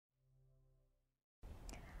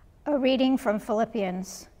A reading from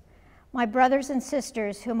Philippians. My brothers and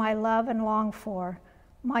sisters, whom I love and long for,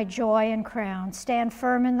 my joy and crown, stand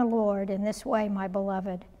firm in the Lord in this way, my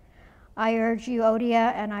beloved. I urge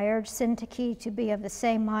Euodia and I urge Syntyche to be of the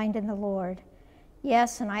same mind in the Lord.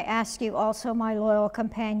 Yes, and I ask you also, my loyal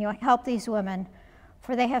companion, help these women,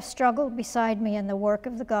 for they have struggled beside me in the work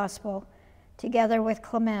of the gospel, together with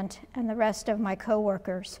Clement and the rest of my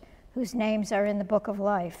co-workers, whose names are in the book of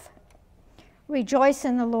life. Rejoice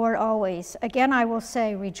in the Lord always. Again I will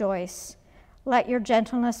say, rejoice. Let your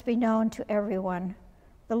gentleness be known to everyone.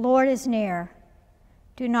 The Lord is near.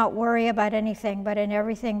 Do not worry about anything, but in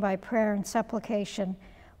everything by prayer and supplication,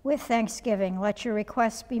 with thanksgiving, let your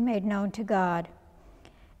requests be made known to God.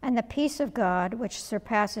 And the peace of God, which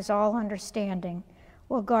surpasses all understanding,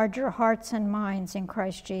 will guard your hearts and minds in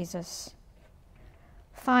Christ Jesus.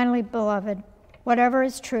 Finally, beloved, whatever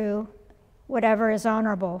is true, whatever is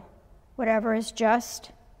honorable, whatever is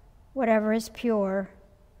just, whatever is pure,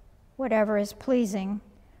 whatever is pleasing,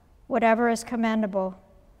 whatever is commendable,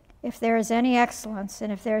 if there is any excellence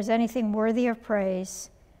and if there is anything worthy of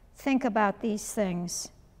praise, think about these things.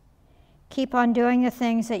 Keep on doing the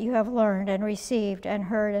things that you have learned and received and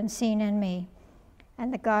heard and seen in me,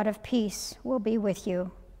 and the God of peace will be with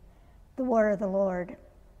you. The word of the Lord.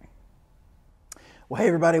 Well, hey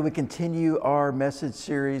everybody, we continue our message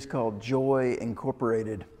series called Joy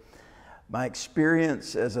Incorporated. My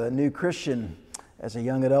experience as a new Christian, as a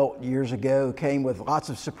young adult years ago, came with lots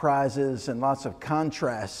of surprises and lots of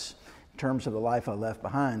contrasts in terms of the life I left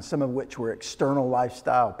behind, some of which were external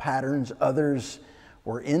lifestyle patterns, others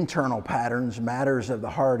were internal patterns, matters of the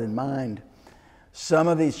heart and mind. Some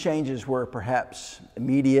of these changes were perhaps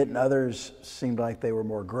immediate and others seemed like they were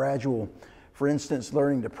more gradual. For instance,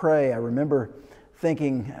 learning to pray. I remember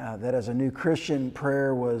thinking that as a new Christian,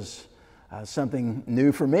 prayer was something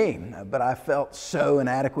new for me, but I felt so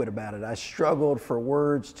inadequate about it. I struggled for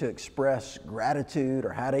words to express gratitude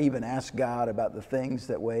or how to even ask God about the things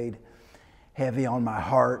that weighed heavy on my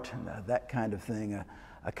heart, that kind of thing.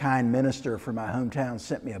 A kind minister from my hometown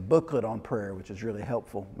sent me a booklet on prayer, which was really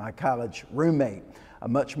helpful. My college roommate, a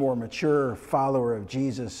much more mature follower of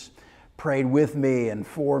Jesus, prayed with me and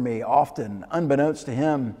for me often. Unbeknownst to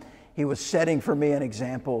him, he was setting for me an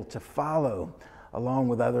example to follow, along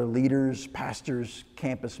with other leaders, pastors,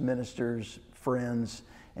 campus ministers, friends,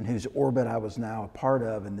 in whose orbit I was now a part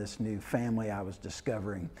of in this new family I was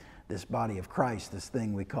discovering, this body of Christ, this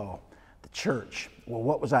thing we call the church. Well,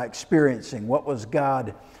 what was I experiencing? What was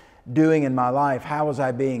God doing in my life? How was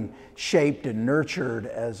I being shaped and nurtured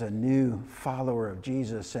as a new follower of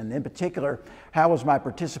Jesus? And in particular, how was my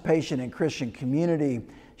participation in Christian community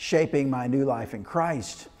shaping my new life in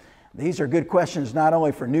Christ? These are good questions not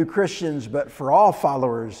only for new Christians, but for all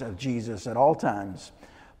followers of Jesus at all times.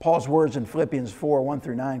 Paul's words in Philippians 4, 1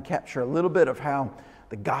 through 9 capture a little bit of how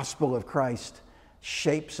the gospel of Christ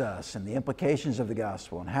shapes us and the implications of the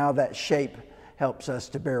gospel and how that shape helps us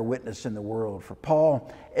to bear witness in the world. For Paul,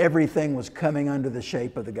 everything was coming under the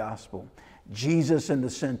shape of the gospel. Jesus in the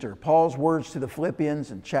center. Paul's words to the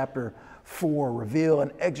Philippians in chapter 4 reveal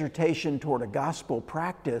an exhortation toward a gospel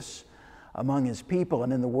practice among his people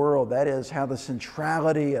and in the world. That is how the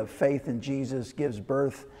centrality of faith in Jesus gives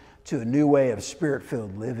birth to a new way of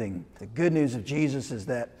spirit-filled living. The good news of Jesus is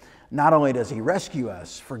that not only does he rescue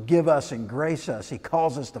us, forgive us, and grace us, he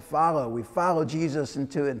calls us to follow. We follow Jesus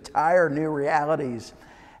into entire new realities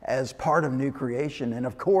as part of new creation. And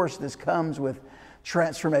of course, this comes with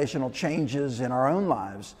transformational changes in our own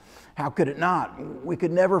lives. How could it not? We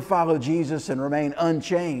could never follow Jesus and remain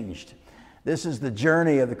unchanged. This is the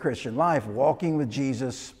journey of the Christian life, walking with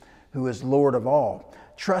Jesus, who is Lord of all,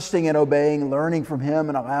 trusting and obeying, learning from him,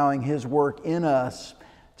 and allowing his work in us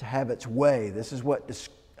to have its way. This is what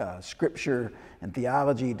Scripture and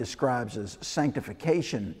theology describes as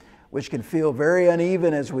sanctification, which can feel very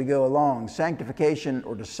uneven as we go along. Sanctification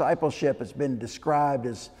or discipleship has been described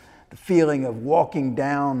as the feeling of walking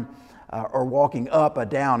down or walking up a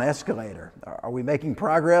down escalator. Are we making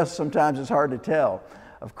progress? Sometimes it's hard to tell.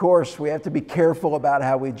 Of course, we have to be careful about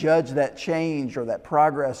how we judge that change or that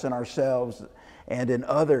progress in ourselves and in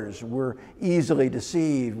others. We're easily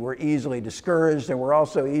deceived, we're easily discouraged, and we're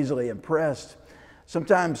also easily impressed.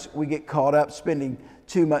 Sometimes we get caught up spending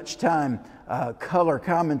too much time color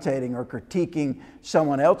commentating or critiquing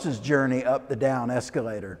someone else's journey up the down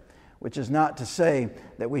escalator, which is not to say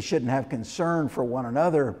that we shouldn't have concern for one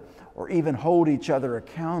another or even hold each other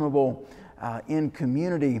accountable in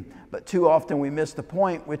community, but too often we miss the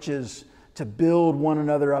point, which is to build one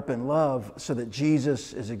another up in love so that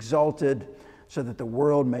Jesus is exalted, so that the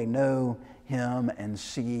world may know him and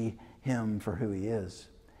see him for who he is.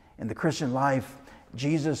 In the Christian life,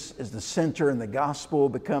 Jesus is the center, and the gospel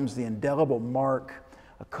becomes the indelible mark,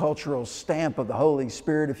 a cultural stamp of the Holy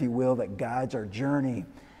Spirit, if you will, that guides our journey.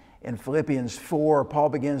 In Philippians 4, Paul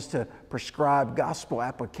begins to prescribe gospel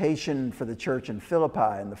application for the church in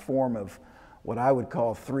Philippi in the form of what I would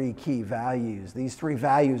call 3 key values. These 3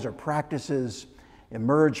 values are practices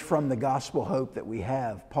emerge from the gospel hope that we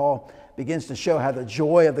have. Paul begins to show how the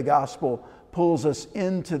joy of the gospel pulls us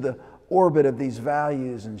into the orbit of these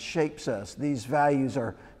values and shapes us. These values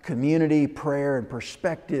are community, prayer, and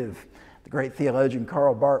perspective. The great theologian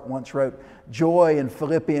Karl Barth once wrote, "Joy in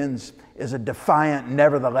Philippians is a defiant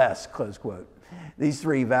nevertheless," close quote. These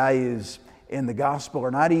 3 values in the gospel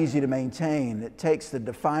are not easy to maintain. It takes the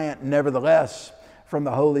defiant nevertheless from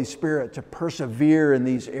the Holy Spirit to persevere in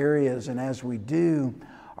these areas, and as we do,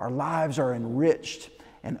 our lives are enriched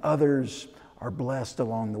and others are blessed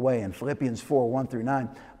along the way. In Philippians 4, 1 through 9,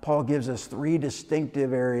 Paul gives us 3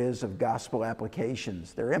 distinctive areas of gospel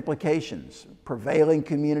applications. Their implications: prevailing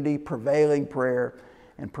community, prevailing prayer,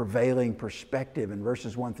 and prevailing perspective. In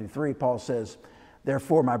verses 1 through 3, Paul says,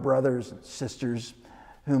 "Therefore, my brothers and sisters,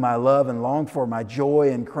 whom I love and long for, my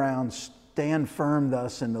joy and crown, stand firm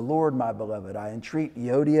thus in the Lord, my beloved. I entreat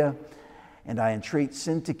Euodia and I entreat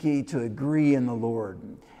Syntyche to agree in the Lord.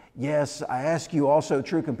 Yes, I ask you also,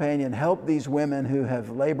 true companion, help these women who have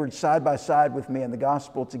labored side by side with me in the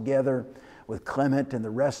gospel, together with Clement and the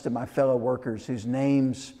rest of my fellow workers whose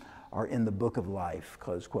names are in the book of life."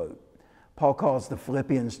 Close quote. Paul calls the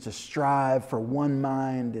Philippians to strive for one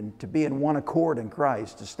mind and to be in one accord in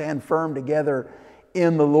Christ, to stand firm together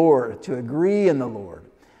in the Lord, to agree in the Lord.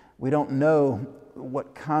 We don't know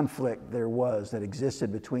what conflict there was that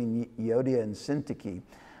existed between Euodia and Syntyche,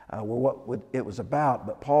 or what it was about,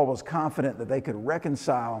 but Paul was confident that they could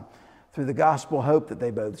reconcile through the gospel hope that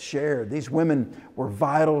they both shared. These women were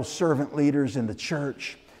vital servant leaders in the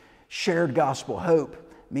church. Shared gospel hope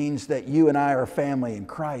means that you and I are a family in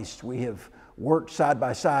Christ. We have worked side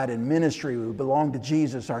by side in ministry. We belong to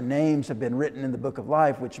Jesus. Our names have been written in the book of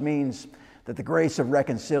life, which means that the grace of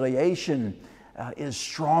reconciliation is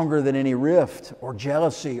stronger than any rift or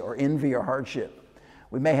jealousy or envy or hardship.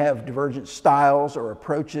 We may have divergent styles or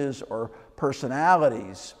approaches or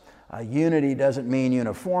personalities. Unity doesn't mean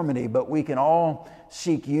uniformity, but we can all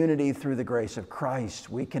seek unity through the grace of Christ.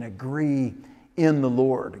 We can agree in the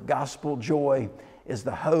Lord. Gospel joy is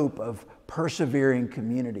the hope of persevering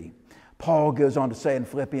community. Paul goes on to say in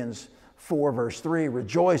Philippians 4, verse 3,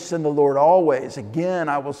 "Rejoice in the Lord always. Again,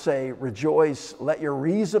 I will say, rejoice. Let your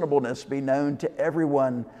reasonableness be known to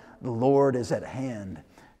everyone. The Lord is at hand."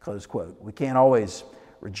 Close quote. We can't always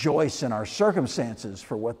rejoice in our circumstances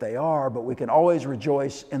for what they are, but we can always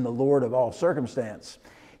rejoice in the Lord of all circumstance.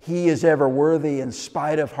 He is ever worthy in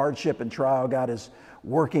spite of hardship and trial. God is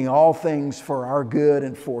working all things for our good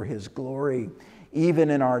and for His glory.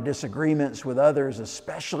 Even in our disagreements with others,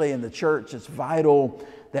 especially in the church, it's vital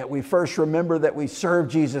that we first remember that we serve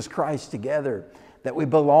Jesus Christ together, that we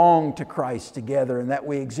belong to Christ together, and that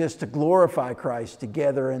we exist to glorify Christ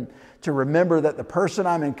together, and to remember that the person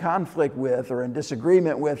I'm in conflict with or in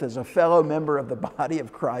disagreement with is a fellow member of the body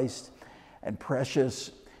of Christ and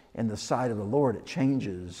precious in the sight of the Lord. It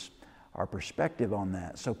changes our perspective on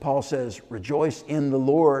that. So Paul says, rejoice in the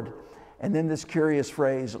Lord. And then this curious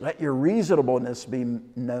phrase, let your reasonableness be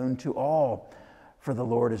known to all, for the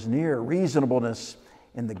Lord is near. Reasonableness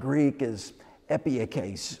in the Greek is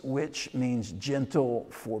epiakes, which means gentle,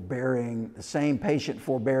 forbearing, the same patient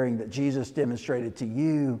forbearing that Jesus demonstrated to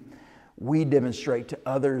you, we demonstrate to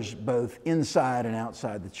others both inside and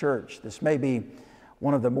outside the church. This may be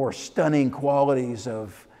one of the more stunning qualities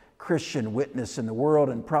of Christian witness in the world,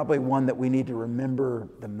 and probably one that we need to remember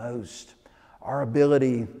the most. Our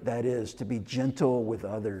ability, that is, to be gentle with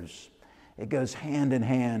others. It goes hand in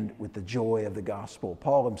hand with the joy of the gospel.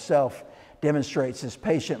 Paul himself demonstrates his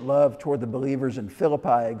patient love toward the believers in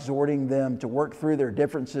Philippi, exhorting them to work through their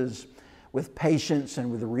differences with patience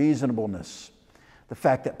and with reasonableness. The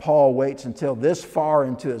fact that Paul waits until this far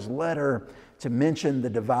into his letter to mention the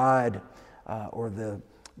divide or the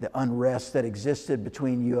unrest that existed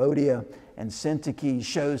between Euodia and Syntyche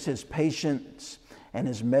shows his patience and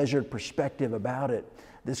his measured perspective about it.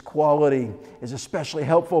 This quality is especially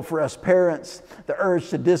helpful for us parents. The urge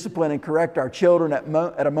to discipline and correct our children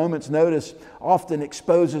at a moment's notice often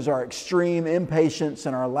exposes our extreme impatience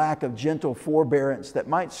and our lack of gentle forbearance that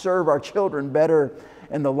might serve our children better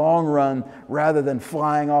in the long run rather than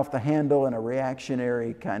flying off the handle in a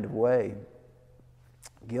reactionary kind of way.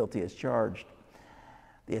 Guilty as charged.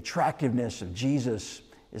 The attractiveness of Jesus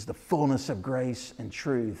is the fullness of grace and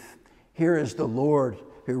truth. Here is the Lord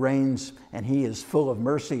who reigns, and He is full of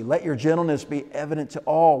mercy. Let your gentleness be evident to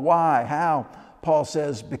all. Why? How? Paul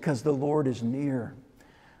says, because the Lord is near.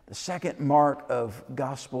 The second mark of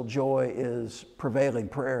gospel joy is prevailing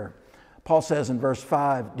prayer. Paul says in verse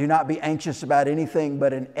 5, do not be anxious about anything,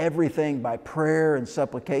 but in everything by prayer and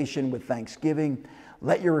supplication with thanksgiving,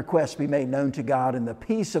 let your requests be made known to God, and the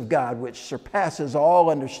peace of God, which surpasses all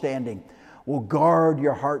understanding, will guard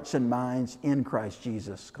your hearts and minds in Christ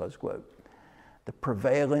Jesus, close quote. The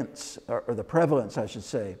prevalence, I should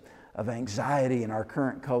say, of anxiety in our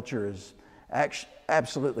current culture is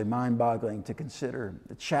absolutely mind-boggling to consider.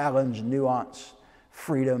 The challenge, nuance,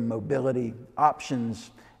 freedom, mobility,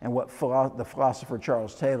 options, and what the philosopher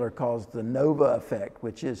Charles Taylor calls the Nova effect,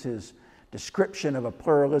 which is his description of a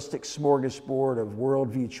pluralistic smorgasbord of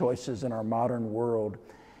worldview choices in our modern world,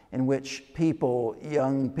 in which people,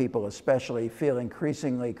 young people especially, feel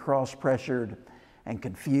increasingly cross-pressured and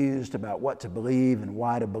confused about what to believe and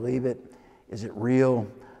why to believe it. Is it real?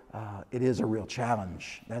 It is a real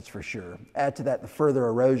challenge, that's for sure. Add to that the further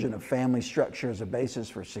erosion of family structure as a basis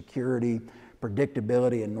for security,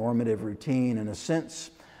 predictability, and normative routine, and a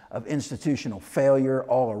sense of institutional failure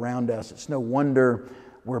all around us. It's no wonder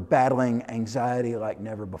we're battling anxiety like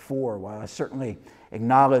never before. While I certainly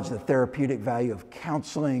acknowledge the therapeutic value of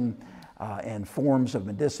counseling and forms of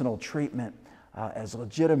medicinal treatment as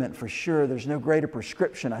legitimate for sure, there's no greater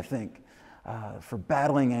prescription, I think, for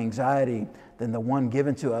battling anxiety than the one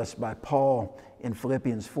given to us by Paul in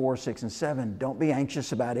Philippians 4, 6, and 7. Don't be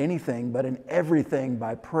anxious about anything, but in everything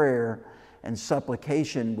by prayer and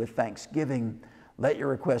supplication with thanksgiving, let your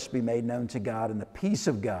requests be made known to God, and the peace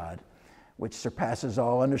of God, which surpasses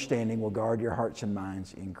all understanding, will guard your hearts and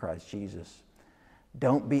minds in Christ Jesus.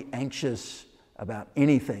 Don't be anxious about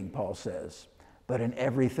anything, Paul says, but in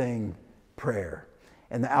everything, prayer.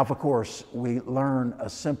 In the Alpha Course, we learn a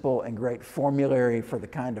simple and great formulary for the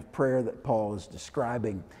kind of prayer that Paul is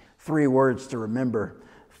describing. 3 words to remember: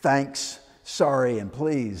 thanks, sorry, and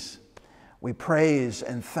please. We praise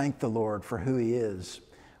and thank the Lord for who He is.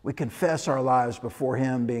 We confess our lives before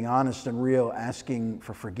Him, being honest and real, asking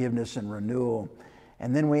for forgiveness and renewal.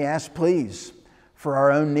 And then we ask please for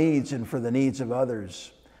our own needs and for the needs of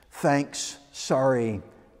others. Thanks, sorry,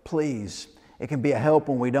 please. It can be a help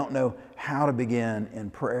when we don't know how to begin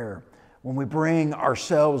in prayer. When we bring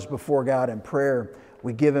ourselves before God in prayer,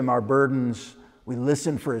 we give Him our burdens, we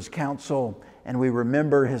listen for His counsel, and we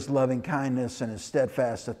remember His loving kindness and His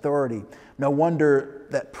steadfast authority. No wonder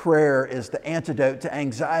that prayer is the antidote to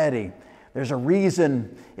anxiety. There's a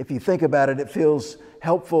reason, if you think about it, it feels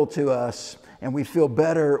helpful to us, and we feel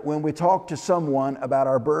better when we talk to someone about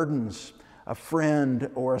our burdens, a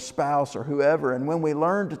friend or a spouse or whoever. And when we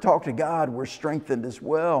learn to talk to God, we're strengthened as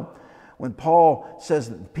well. When Paul says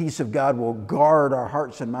that the peace of God will guard our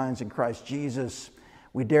hearts and minds in Christ Jesus,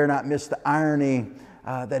 we dare not miss the irony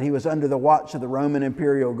that he was under the watch of the Roman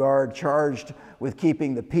imperial guard, charged with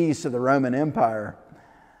keeping the peace of the Roman Empire.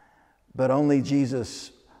 But only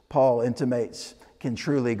Jesus, Paul intimates, can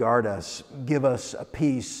truly guard us, give us a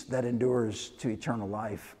peace that endures to eternal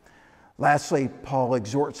life. Lastly, Paul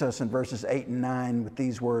exhorts us in verses 8 and 9 with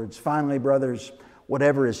these words: finally, brothers,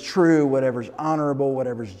 whatever is true, whatever is honorable,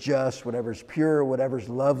 whatever is just, whatever is pure, whatever is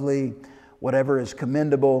lovely, whatever is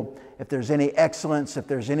commendable, if there's any excellence, if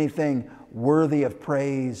there's anything worthy of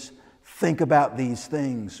praise, think about these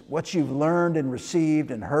things. What you've learned and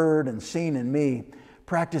received and heard and seen in me,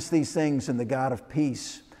 practice these things, and the God of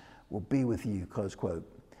peace will be with you, close quote.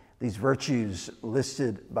 These virtues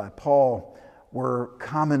listed by Paul were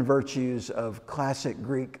common virtues of classic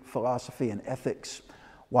Greek philosophy and ethics,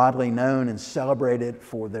 widely known and celebrated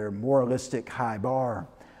for their moralistic high bar.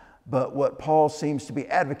 But what Paul seems to be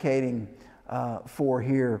advocating for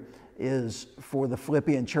here is for the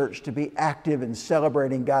Philippian church to be active in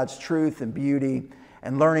celebrating God's truth and beauty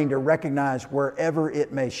and learning to recognize wherever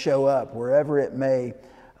it may show up, wherever it may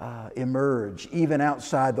emerge, even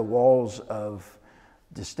outside the walls of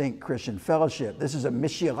distinct Christian fellowship. This is a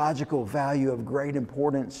missiological value of great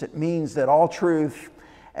importance. It means that all truth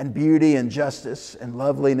and beauty and justice and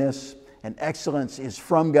loveliness and excellence is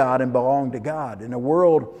from God and belong to God. In a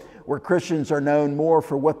world where Christians are known more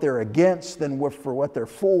for what they're against than for what they're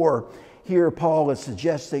for, here Paul is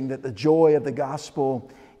suggesting that the joy of the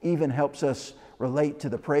gospel even helps us relate to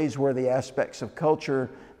the praiseworthy aspects of culture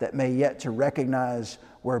that may yet to recognize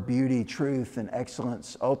where beauty, truth, and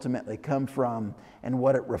excellence ultimately come from and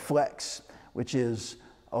what it reflects, which is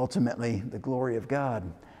ultimately the glory of God.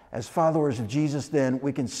 As followers of Jesus, then,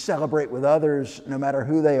 we can celebrate with others, no matter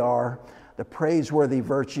who they are, the praiseworthy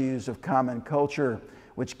virtues of common culture,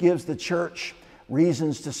 which gives the church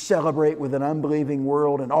reasons to celebrate with an unbelieving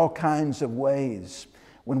world in all kinds of ways.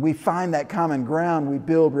 When we find that common ground, we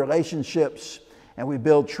build relationships and we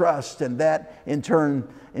build trust, and that in turn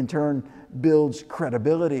builds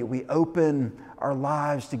credibility. We open our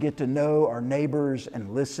lives to get to know our neighbors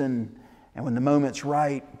and listen. And when the moment's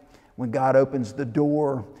right, when God opens the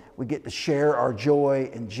door, we get to share our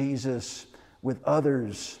joy in Jesus with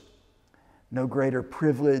others. No greater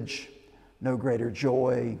privilege, no greater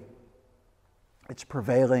joy. It's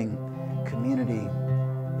prevailing community.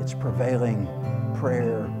 It's prevailing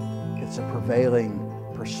prayer. It's a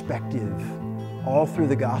prevailing perspective. All through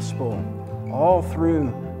the gospel, all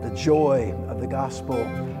through the joy of the gospel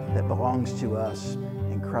that belongs to us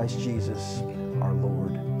in Christ Jesus our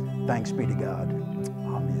Lord. Thanks be to God.